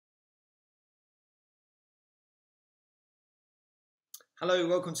Hello,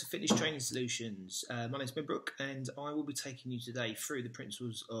 welcome to Fitness Training Solutions. My name is Ben.brook and I will be taking you today through the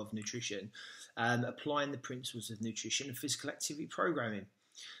principles of nutrition, applying the principles of nutrition and physical activity programming.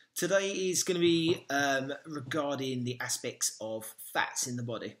 Today is going to be regarding the aspects of fats in the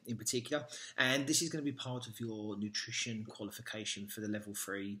body in particular, and this is going to be part of your nutrition qualification for the level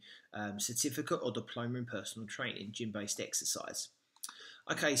 3 certificate or diploma in personal training, gym-based exercise.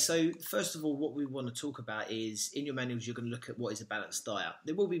 Okay, so first of all, what we want to talk about is, in your manuals, you're going to look at what is a balanced diet.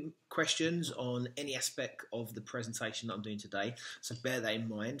 There will be questions on any aspect of the presentation that I'm doing today, so bear that in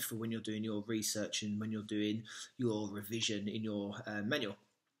mind for when you're doing your research and when you're doing your revision in your manual.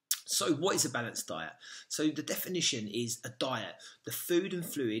 So what is a balanced diet? So the definition is a diet, the food and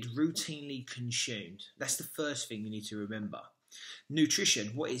fluid routinely consumed. That's the first thing you need to remember.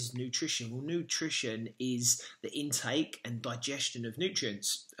 Nutrition. What is nutrition? Well, nutrition is the intake and digestion of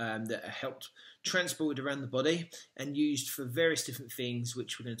nutrients that are helped transported around the body and used for various different things,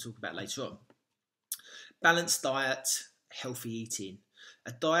 which we're going to talk about later on. Balanced diet, healthy eating.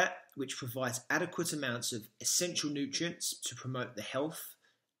 A diet which provides adequate amounts of essential nutrients to promote the health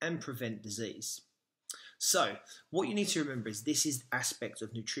and prevent disease. So, what you need to remember is this is the aspect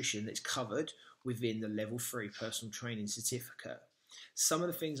of nutrition that's covered within the level 3 personal training certificate. Some of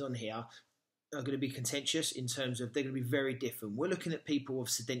the things on here are going to be contentious in terms of they're going to be very different. We're looking at people with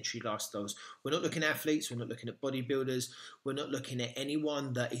sedentary lifestyles. We're not looking at athletes, we're not looking at bodybuilders, we're not looking at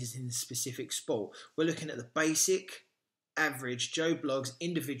anyone that is in a specific sport. We're looking at the basic, average Joe Bloggs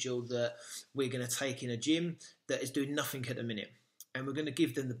individual that we're going to take in a gym that is doing nothing at the minute. And we're going to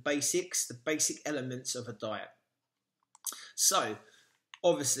give them the basics, the basic elements of a diet. So,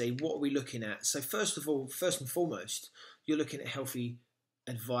 obviously, what are we looking at? So first and foremost, you're looking at healthy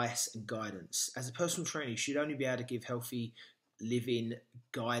advice and guidance. As a personal trainer, you should only be able to give healthy living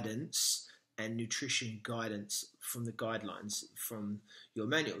guidance and nutrition guidance from the guidelines from your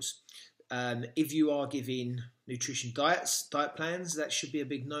manuals. If you are giving nutrition diet plans, that should be a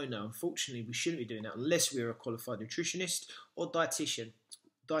big no-no. Unfortunately, we shouldn't be doing that unless we're a qualified nutritionist or dietitian.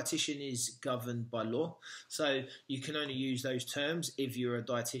 Dietitian is governed by law, so you can only use those terms if you're a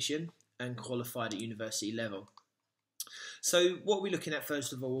dietitian and qualified at university level. So what are we looking at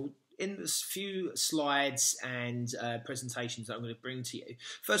first of all? In this few slides and presentations that I'm going to bring to you,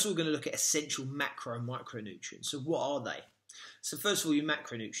 first of all, we're going to look at essential macro and micronutrients. So what are they? So first of all, your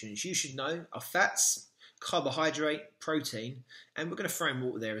macronutrients, you should know, are fats, carbohydrate, protein, and we're going to throw in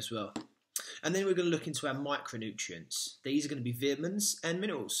water there as well. And then we're going to look into our micronutrients. These are going to be vitamins and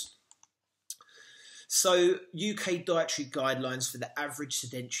minerals. So UK dietary guidelines for the average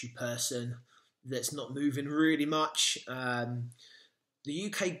sedentary person that's not moving really much. The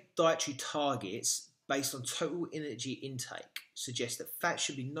UK dietary targets based on total energy intake suggest that fat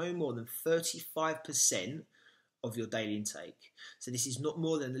should be no more than 35% of your daily intake. So this is not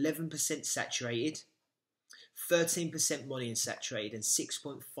more than 11% saturated, 13% monounsaturated and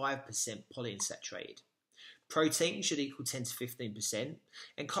 6.5% polyunsaturated. Protein should equal 10 to 15%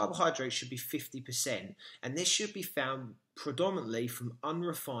 and carbohydrates should be 50%, and this should be found predominantly from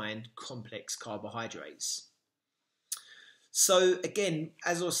unrefined complex carbohydrates. So again,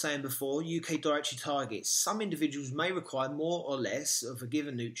 as I was saying before, UK dietary targets. Some individuals may require more or less of a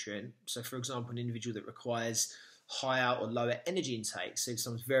given nutrient. So for example, an individual that requires higher or lower energy intake. So if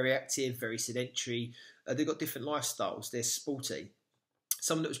someone's very active, very sedentary, they've got different lifestyles, they're sporty.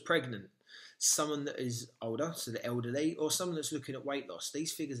 Someone that was pregnant, someone that is older, so the elderly, or someone that's looking at weight loss,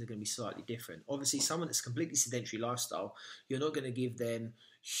 these figures are going to be slightly different. Obviously, someone that's completely sedentary lifestyle, you're not going to give them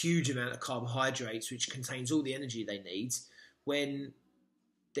huge amount of carbohydrates, which contains all the energy they need, when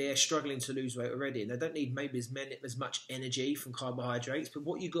they're struggling to lose weight already, and they don't need maybe as much energy from carbohydrates. But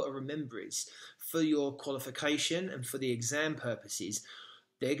what you've got to remember is, for your qualification and for the exam purposes,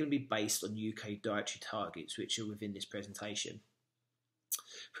 they're going to be based on UK dietary targets, which are within this presentation.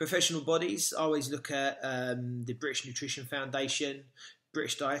 Professional bodies, I always look at the British Nutrition Foundation,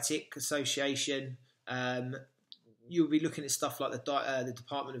 British Dietetic Association. You'll be looking at stuff like the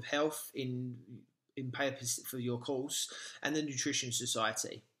Department of Health in papers for your course, and the Nutrition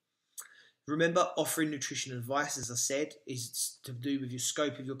Society. Remember, offering nutrition advice, as I said, is to do with your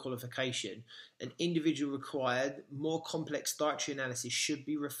scope of your qualification. An individual required more complex dietary analysis should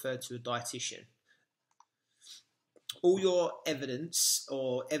be referred to a dietitian. All your evidence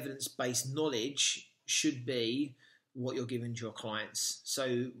or evidence-based knowledge should be what you're giving to your clients.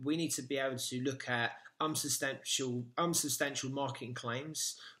 So we need to be able to look at unsubstantial marketing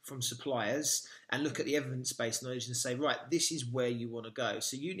claims from suppliers and look at the evidence-based knowledge and say, right, this is where you want to go.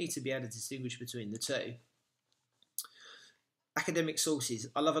 So you need to be able to distinguish between the two. Academic sources.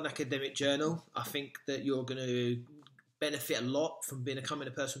 I love an academic journal. I think that you're going to benefit a lot from becoming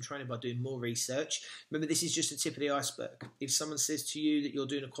a personal trainer by doing more research. Remember, this is just the tip of the iceberg. If someone says to you that you're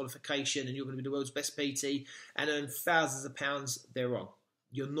doing a qualification and you're going to be the world's best PT and earn thousands of pounds, they're wrong.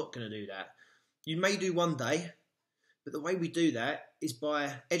 You're not going to do that. You may do one day, but the way we do that is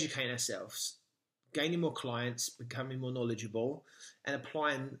by educating ourselves, gaining more clients, becoming more knowledgeable, and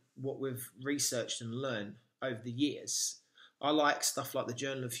applying what we've researched and learned over the years. I like stuff like the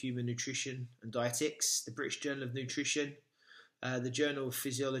Journal of Human Nutrition and Dietetics, the British Journal of Nutrition, the Journal of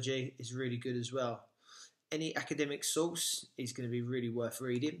Physiology is really good as well. Any academic source is going to be really worth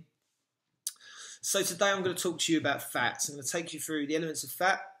reading. So today I'm going to talk to you about fats. I'm going to take you through the elements of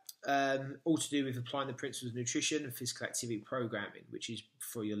fat, all to do with applying the principles of nutrition and physical activity programming, which is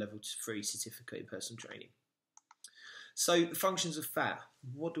for your level 3 certificate in personal training. So the functions of fat,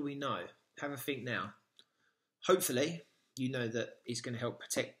 what do we know? Have a think now. Hopefully, you know that it's going to help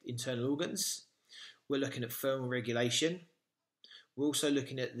protect internal organs. We're looking at thermal regulation. We're also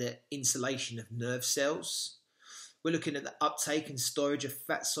looking at the insulation of nerve cells. We're looking at the uptake and storage of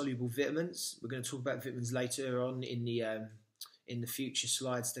fat-soluble vitamins. We're going to talk about vitamins later on in the future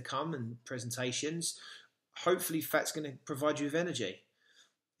slides to come and presentations. Hopefully, fat's going to provide you with energy.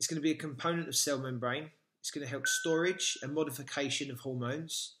 It's going to be a component of cell membrane. It's going to help storage and modification of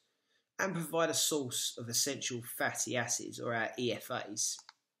hormones, and provide a source of essential fatty acids, or our EFAs.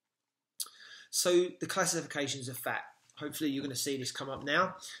 So the classifications of fat. Hopefully you're going to see this come up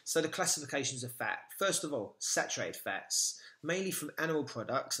now. So the classifications of fat. First of all, saturated fats, mainly from animal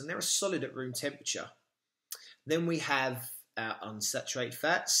products, and they're a solid at room temperature. Then we have our unsaturated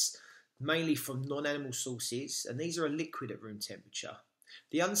fats, mainly from non-animal sources, and these are a liquid at room temperature.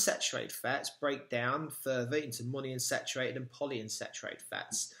 The unsaturated fats break down further into monounsaturated and polyunsaturated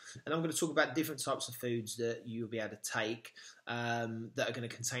fats. And I'm going to talk about different types of foods that you'll be able to take that are going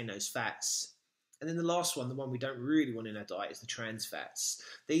to contain those fats. And then the last one, the one we don't really want in our diet, is the trans fats.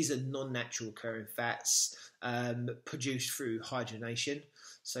 These are non-natural occurring fats produced through hydrogenation.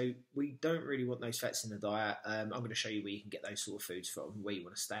 So we don't really want those fats in the diet. I'm going to show you where you can get those sort of foods from, where you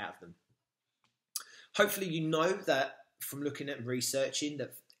want to stay out of them. Hopefully you know that from looking at and researching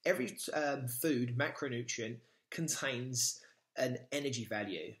that every food, macronutrient, contains an energy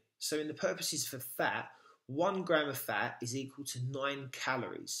value. So in the purposes for fat, 1 gram of fat is equal to 9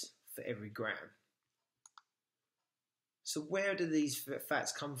 calories for every gram. So where do these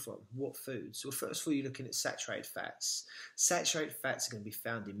fats come from? What foods? Well, first of all, you're looking at saturated fats. Saturated fats are going to be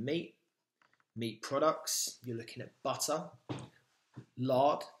found in meat, meat products. You're looking at butter,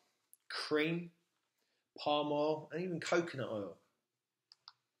 lard, cream, palm oil, and even coconut oil.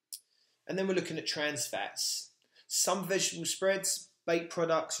 And then we're looking at trans fats. Some vegetable spreads, baked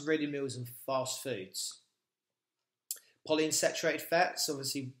products, ready meals, and fast foods. Polyunsaturated fats,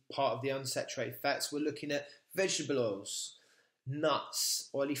 obviously part of the unsaturated fats. We're looking at vegetable oils, nuts,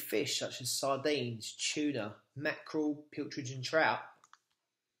 oily fish such as sardines, tuna, mackerel, pilchard and trout.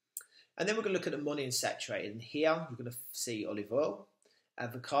 And then we're going to look at the monounsaturated. And here you're going to see olive oil,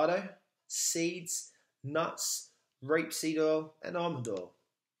 avocado, seeds, nuts, rapeseed oil, and almond oil.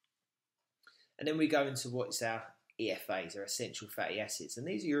 And then we go into what's our EFAs, our essential fatty acids. And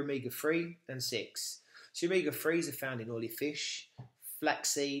these are your omega-3 and 6. So your omega-3s are found in oily fish,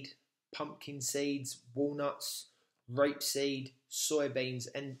 flaxseed, pumpkin seeds, walnuts, rapeseed, soybeans,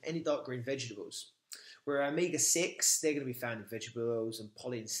 and any dark green vegetables. Where omega-6, they're going to be found in vegetable oils and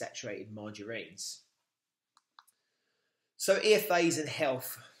polyunsaturated margarines. So EFAs and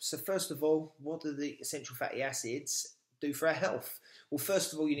health. So first of all, what do the essential fatty acids do for our health? Well,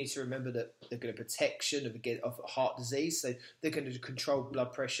 first of all, you need to remember that they're going to protection of heart disease. So they're going to control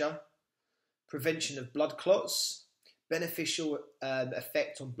blood pressure, prevention of blood clots, beneficial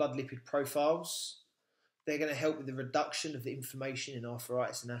effect on blood lipid profiles. They're going to help with the reduction of the inflammation in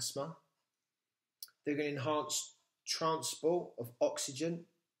arthritis and asthma. They're going to enhance transport of oxygen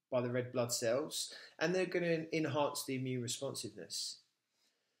by the red blood cells, and they're going to enhance the immune responsiveness.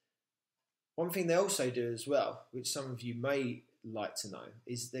 One thing they also do as well, which some of you may like to know,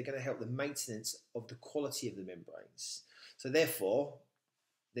 is they're going to help the maintenance of the quality of the membranes. So therefore,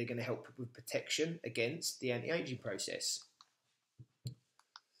 they're going to help with protection against the anti-aging process.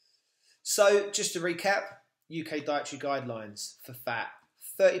 So just to recap, UK dietary guidelines for fat: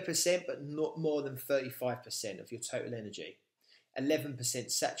 30% but not more than 35% of your total energy,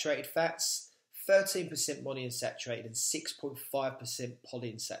 11% saturated fats, 13% monounsaturated, and 6.5%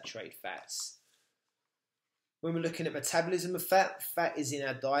 polyunsaturated fats. When we're looking at metabolism of fat, fat is in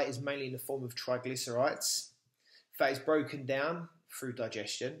our diet is mainly in the form of triglycerides. Fat is broken down through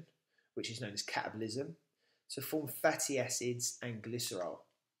digestion, which is known as catabolism, to form fatty acids and glycerol.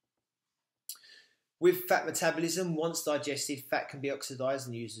 With fat metabolism, once digested, fat can be oxidized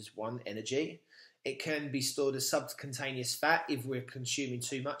and used as one, energy. It can be stored as subcutaneous fat if we're consuming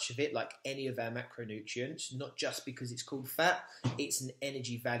too much of it, like any of our macronutrients, not just because it's called fat. It's an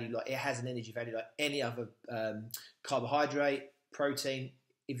energy value, like it has an energy value like any other carbohydrate, protein.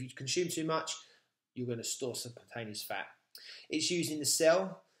 If you consume too much, you're going to store subcutaneous fat. It's used in the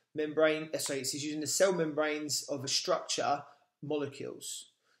cell membrane. It's used in the cell membranes of a structure, molecules.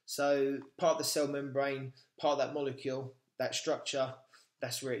 So part of the cell membrane, part of that molecule, that structure,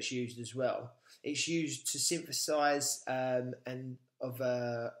 that's where it's used as well. It's used to synthesize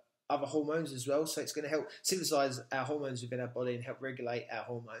other hormones as well. So it's going to help synthesize our hormones within our body and help regulate our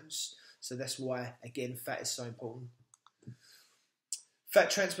hormones. So that's why, again, fat is so important.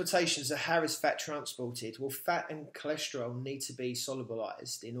 Fat transportation. So how is fat transported? Well, fat and cholesterol need to be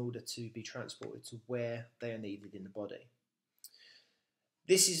solubilized in order to be transported to where they are needed in the body.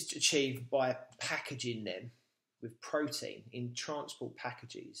 This is achieved by packaging them with protein in transport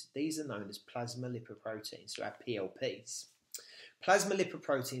packages. These are known as plasma lipoproteins, so our PLPs. Plasma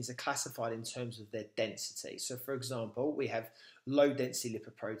lipoproteins are classified in terms of their density. So for example, we have low density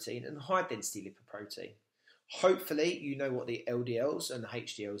lipoprotein and high density lipoprotein. Hopefully you know what the LDLs and the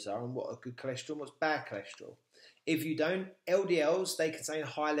HDLs are and what are good cholesterol and what's bad cholesterol. If you don't, LDLs, they contain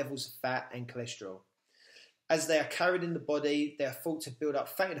high levels of fat and cholesterol. As they are carried in the body, they are thought to build up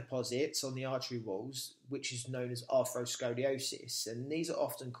fatty deposits on the artery walls, which is known as atherosclerosis, and these are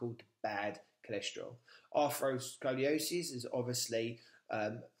often called bad cholesterol. Atherosclerosis is obviously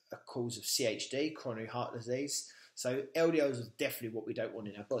a cause of CHD, coronary heart disease, so LDLs are definitely what we don't want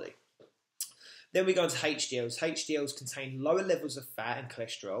in our body. Then we go on to HDLs. HDLs contain lower levels of fat and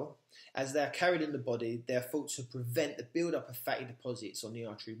cholesterol. As they are carried in the body, they are thought to prevent the build-up of fatty deposits on the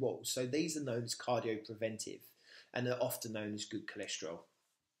artery walls. So these are known as cardiopreventive and are often known as good cholesterol.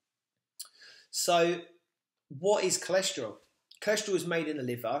 So what is cholesterol? Cholesterol is made in the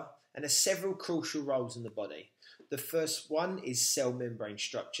liver and has several crucial roles in the body. The first one is cell membrane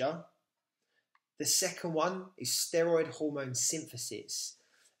structure. The second one is steroid hormone synthesis.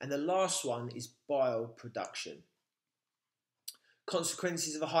 And the last one is bile production.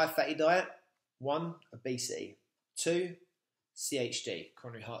 Consequences of a high fatty diet: 1, obesity. 2, CHD,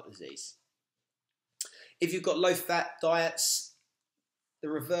 coronary heart disease. If you've got low fat diets, the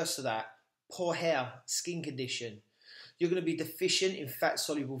reverse of that: poor hair, skin condition. You're going to be deficient in fat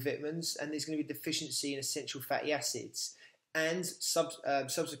soluble vitamins, and there's going to be deficiency in essential fatty acids. And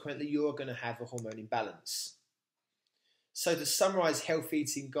subsequently, you're going to have a hormone imbalance. So to summarise health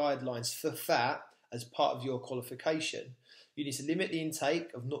eating guidelines for fat as part of your qualification, you need to limit the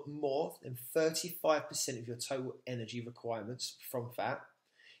intake of not more than 35% of your total energy requirements from fat.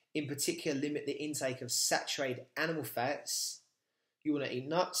 In particular, limit the intake of saturated animal fats. You want to eat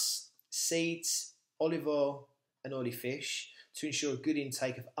nuts, seeds, olive oil and oily fish to ensure a good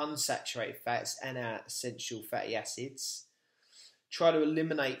intake of unsaturated fats and our essential fatty acids. Try to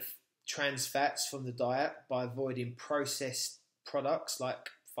eliminate trans fats from the diet by avoiding processed products like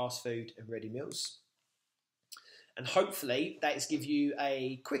fast food and ready meals. And hopefully that's give you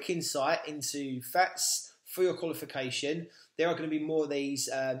a quick insight into fats for your qualification. There are going to be more of these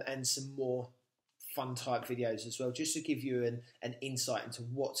and some more fun type videos as well, just to give you an insight into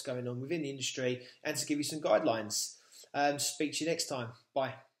what's going on within the industry and to give you some guidelines. Speak to you next time.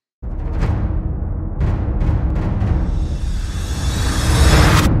 Bye.